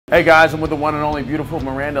Hey guys, I'm with the one and only beautiful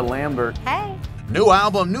Miranda Lambert. Hey. New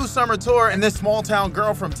album, new summer tour, and this small town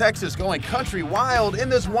girl from Texas going country wild in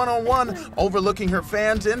this one-on-one overlooking her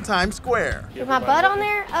fans in Times Square. Is my butt on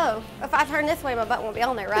there? Oh, if I turn this way, my butt won't be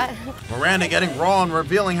on there, right? Miranda getting raw and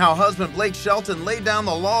revealing how husband Blake Shelton laid down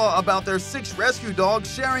the law about their 6 rescue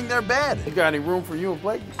dogs sharing their bed. You got any room for you and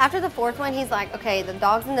Blake? After the 4th one, he's like, okay, the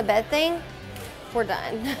dogs in the bed thing, we're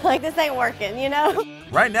done. Like, this ain't working, you know?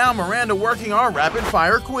 Right now, Miranda working our rapid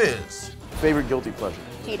fire quiz. Favorite guilty pleasure?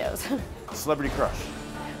 Cheetos. Celebrity crush?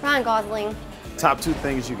 Ryan Gosling. Top 2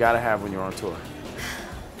 things you gotta have when you're on tour?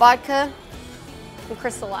 Vodka and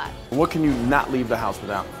Crystal Light. What can you not leave the house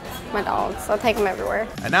without? My dogs, I take them everywhere.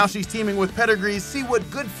 And now she's teaming with Pedigree's See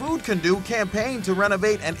What Good Food Can Do campaign to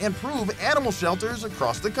renovate and improve animal shelters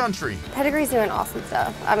across the country. Pedigree's doing awesome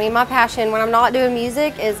stuff. I mean, my passion when I'm not doing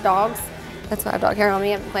music is dogs. That's why I have dog hair on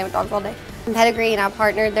me. I've been playing with dogs all day. And Pedigree and I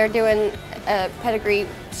partnered. They're doing a Pedigree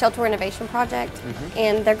shelter renovation project,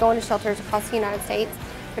 and they're going to shelters across the United States.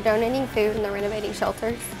 They're donating food and they're renovating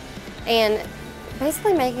shelters, and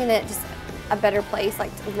basically making it just a better place,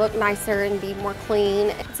 like to look nicer and be more clean.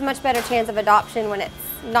 It's a much better chance of adoption when it's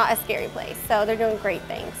not a scary place. So they're doing great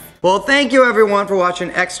things. Well, thank you everyone for watching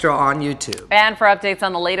Extra on YouTube. And for updates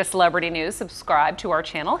on the latest celebrity news, subscribe to our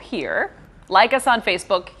channel here. Like us on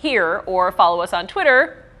Facebook here, or follow us on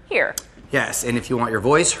Twitter here. Yes, and if you want your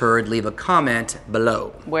voice heard, leave a comment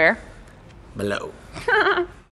below. Where? Below.